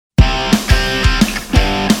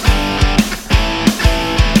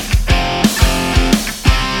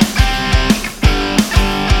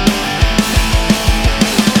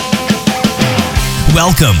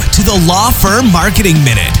Welcome to the Law Firm Marketing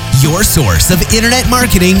Minute, your source of internet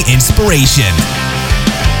marketing inspiration.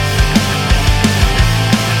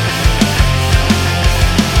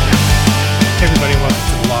 Hey everybody, welcome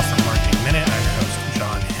to the Law Firm Marketing Minute. I'm your host,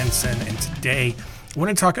 John Henson, and today I want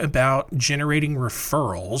to talk about generating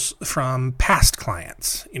referrals from past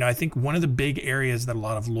clients. I think one of the big areas that a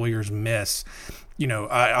lot of lawyers miss,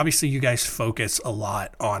 obviously you guys focus a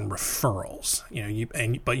lot on referrals,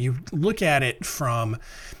 but you look at it from,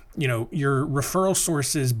 your referral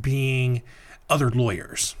sources being other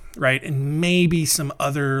lawyers, right? And maybe some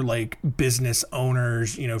other like business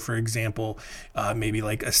owners, for example, maybe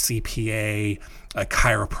like a CPA, a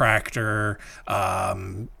chiropractor,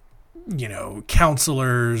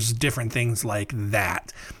 counselors, different things like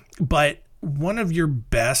that. But one of your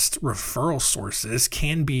best referral sources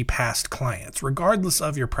can be past clients, regardless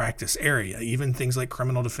of your practice area, even things like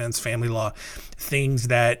criminal defense, family law, things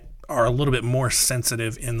that are a little bit more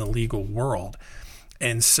sensitive in the legal world.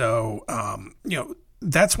 And so,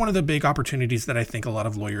 that's one of the big opportunities that I think a lot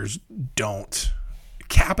of lawyers don't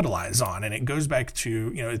capitalize on. And it goes back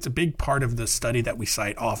to, it's a big part of the study that we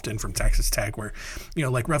cite often from Texas Tech where,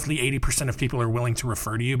 like roughly 80% of people are willing to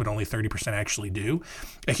refer to you, but only 30% actually do.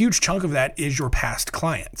 A huge chunk of that is your past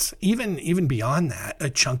clients. Even beyond that, a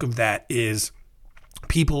chunk of that is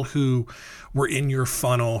people who were in your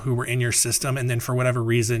funnel, who were in your system, and then for whatever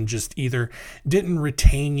reason just either didn't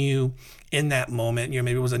retain you in that moment.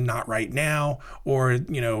 Maybe it was a not right now, or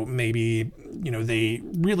maybe they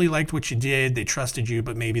really liked what you did, they trusted you,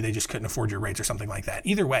 but maybe they just couldn't afford your rates or something like that.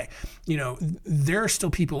 Either way, there are still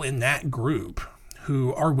people in that group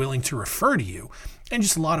who are willing to refer to you, and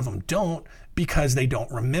just a lot of them don't, because they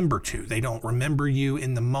don't remember to. They don't remember you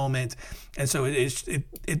in the moment. And so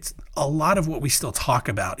it's a lot of what we still talk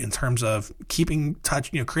about in terms of keeping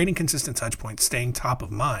touch, creating consistent touch points, staying top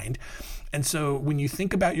of mind. And so when you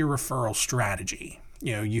think about your referral strategy,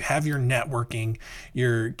 you have your networking,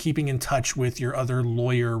 you're keeping in touch with your other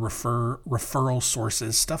lawyer referral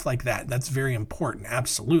sources, stuff like that. That's very important,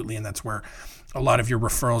 absolutely. And that's where a lot of your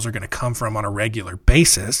referrals are going to come from on a regular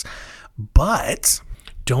basis. But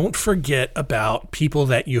don't forget about people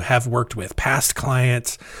that you have worked with, past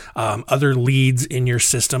clients, other leads in your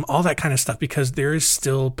system, all that kind of stuff, because there is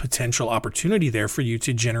still potential opportunity there for you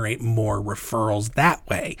to generate more referrals that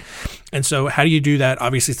way. And so how do you do that?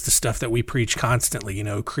 Obviously, it's the stuff that we preach constantly,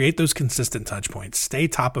 create those consistent touch points, stay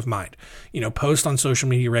top of mind, post on social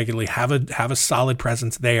media regularly, have a solid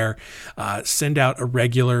presence there, send out a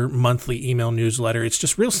regular monthly email newsletter. It's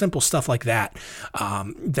just real simple stuff like that,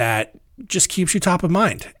 that just keeps you top of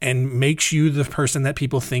mind and makes you the person that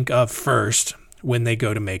people think of first when they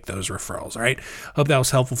go to make those referrals. All right. Hope that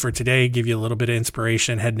was helpful for today. Give you a little bit of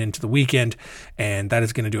inspiration heading into the weekend. And that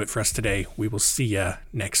is going to do it for us today. We will see you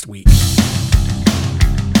next week.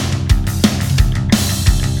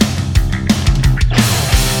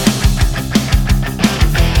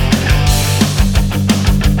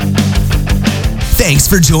 Thanks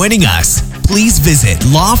for joining us. Please visit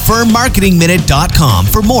lawfirmmarketingminute.com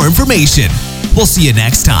for more information. We'll see you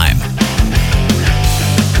next time.